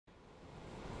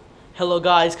Hello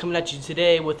guys, coming at you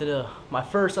today with my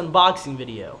first unboxing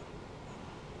video.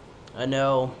 I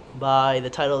know by the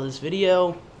title of this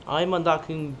video, I'm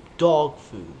unboxing dog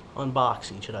food.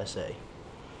 Unboxing, should I say.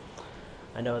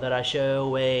 I know that I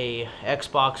show a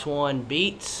Xbox One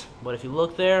Beats, but if you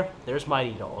look there, there's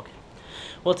Mighty Dog.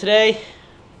 Well, today,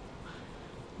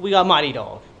 we got Mighty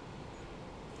Dog.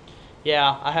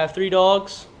 Yeah, I have 3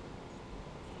 dogs,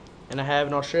 and I have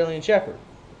an Australian Shepherd.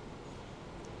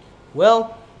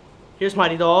 Well, here's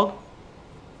Mighty Dog.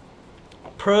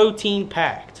 Protein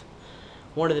packed.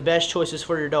 One of the best choices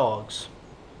for your dogs.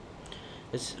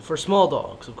 It's for small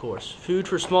dogs, of course. Food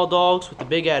for small dogs with a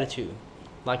big attitude,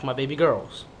 like my baby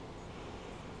girls.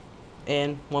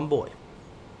 And one boy.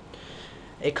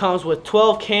 It comes with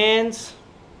 12 cans,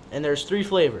 and there's 3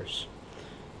 flavors.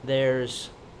 There's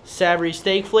savory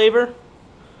steak flavor,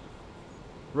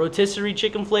 rotisserie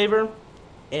chicken flavor,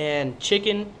 and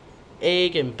chicken,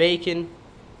 egg, and bacon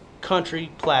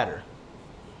country platter.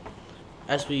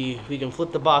 As we can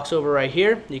flip the box over right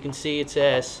here, you can see it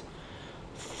says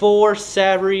 4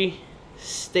 savory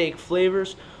steak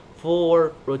flavors,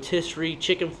 4 rotisserie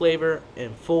chicken flavor,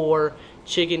 and 4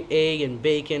 chicken, egg, and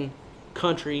bacon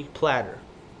country platter.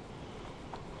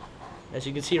 As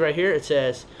you can see right here, it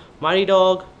says Mighty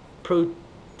Dog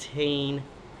protein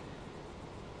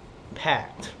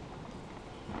packed.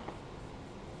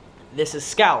 This is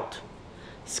Scout.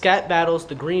 Scout battles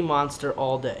the green monster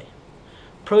all day.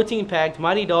 Protein packed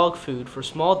Mighty Dog food for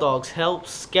small dogs helps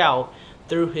Scout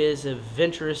through his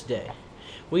adventurous day.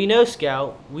 We know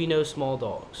Scout, we know small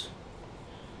dogs.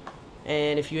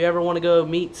 And if you ever want to go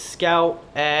meet Scout,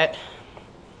 you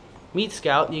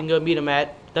can go meet him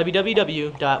at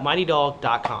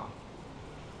www.mightydog.com.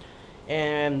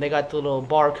 And they got the little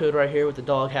barcode right here with the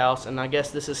dog house, and I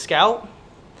guess this is Scout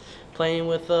playing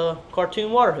with a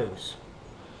cartoon water hose.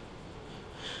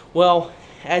 Well,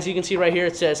 as you can see right here,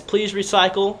 it says please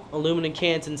recycle aluminum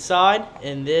cans inside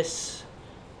in this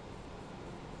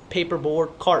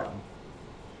paperboard carton.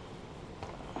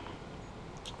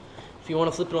 If you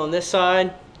want to flip it on this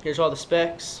side, here's all the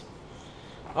specs.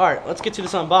 Alright, let's get to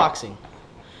this unboxing.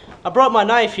 I brought my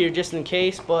knife here just in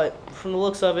case, but from the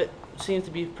looks of it, seems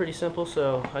to be pretty simple,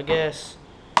 so I guess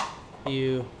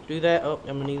you do that. Oh,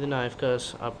 I'm gonna need the knife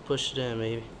because I pushed it in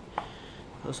maybe.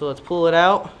 So let's pull it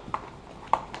out.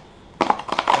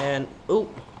 And, oh,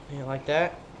 yeah, like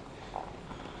that.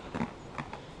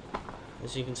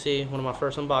 As you can see, one of my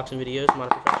first unboxing videos. I'm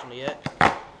not a professional yet.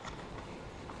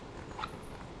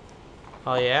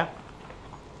 Oh, yeah.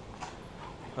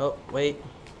 Oh, wait.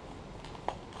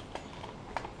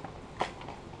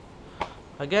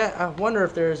 I wonder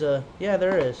if there's a, yeah,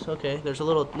 there is. Okay, there's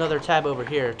another tab over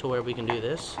here to where we can do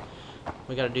this.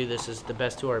 We gotta do this as the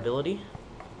best to our ability.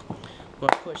 I'm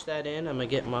gonna push that in. I'm gonna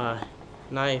get my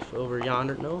knife over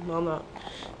yonder. No, I'm not.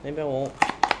 Maybe I won't.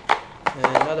 And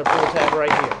another pull tab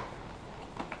right here.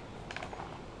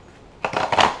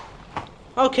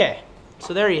 Okay,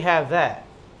 so there you have that.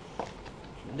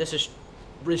 This is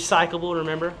recyclable,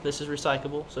 remember? This is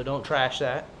recyclable, so don't trash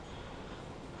that.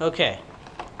 Okay,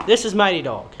 this is Mighty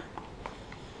Dog.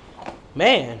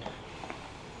 Man,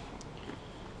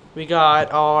 we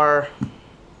got our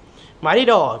Mighty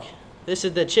Dog. This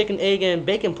is the chicken, egg, and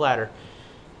bacon platter.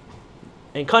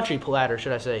 And country platter,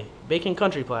 should I say. Bacon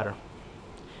country platter.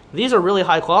 These are really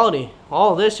high quality.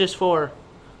 All of this just for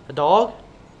a dog.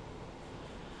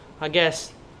 I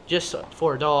guess just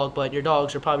for a dog, but your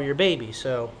dogs are probably your babies,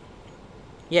 so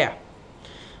yeah.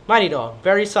 Mighty Dog,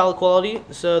 very solid quality.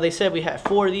 So they said we had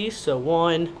 4 of these, so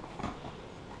 1,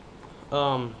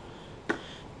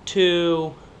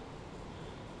 2,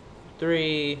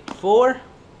 3, 4.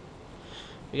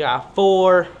 We got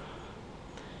 4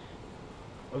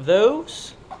 of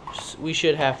those. We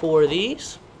should have 4 of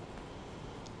these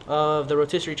of the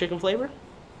rotisserie chicken flavor.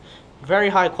 Very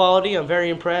high quality. I'm very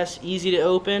impressed. Easy to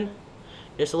open.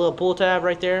 Just a little pull tab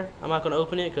right there. I'm not going to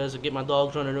open it because I'll get my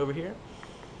dogs running over here.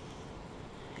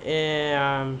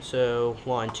 And so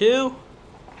 1, 2.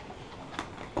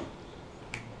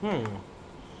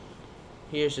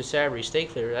 Here's the savory steak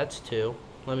flavor. That's 2.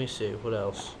 Let me see what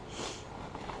else.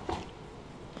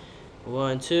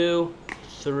 1, 2,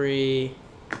 3,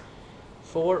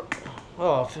 4.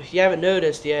 Oh, if you haven't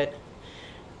noticed yet,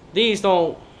 these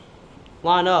don't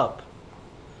line up.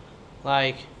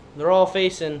 Like, they're all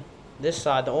facing this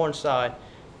side, the orange side,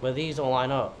 but these don't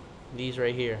line up. These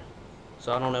right here.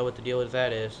 So I don't know what the deal with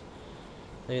that is.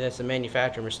 Maybe that's a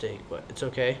manufacturer mistake, but it's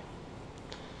okay.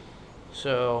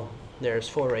 So there's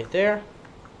 4 right there.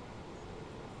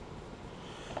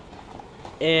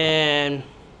 And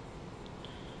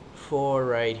 4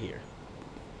 right here.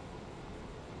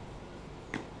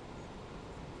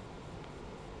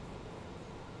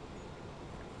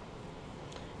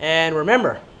 And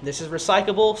remember, this is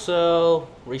recyclable, so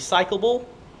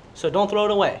don't throw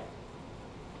it away.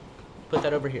 Put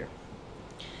that over here.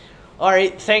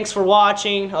 Alright, thanks for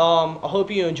watching. I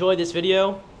hope you enjoyed this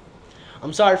video.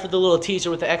 I'm sorry for the little teaser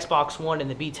with the Xbox One and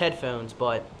the Beats headphones,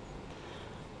 but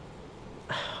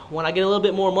when I get a little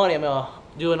bit more money, I'm going to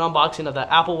do an unboxing of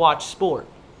the Apple Watch Sport,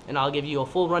 and I'll give you a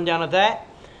full rundown of that.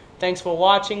 Thanks for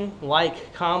watching.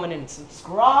 Like, comment, and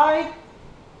subscribe.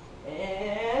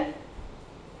 And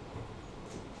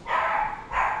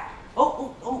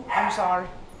oh, I'm sorry.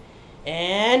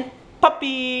 And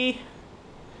puppy.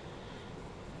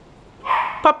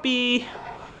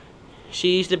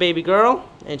 She's the baby girl,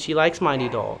 and she likes Mighty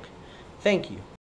Dog. Thank you.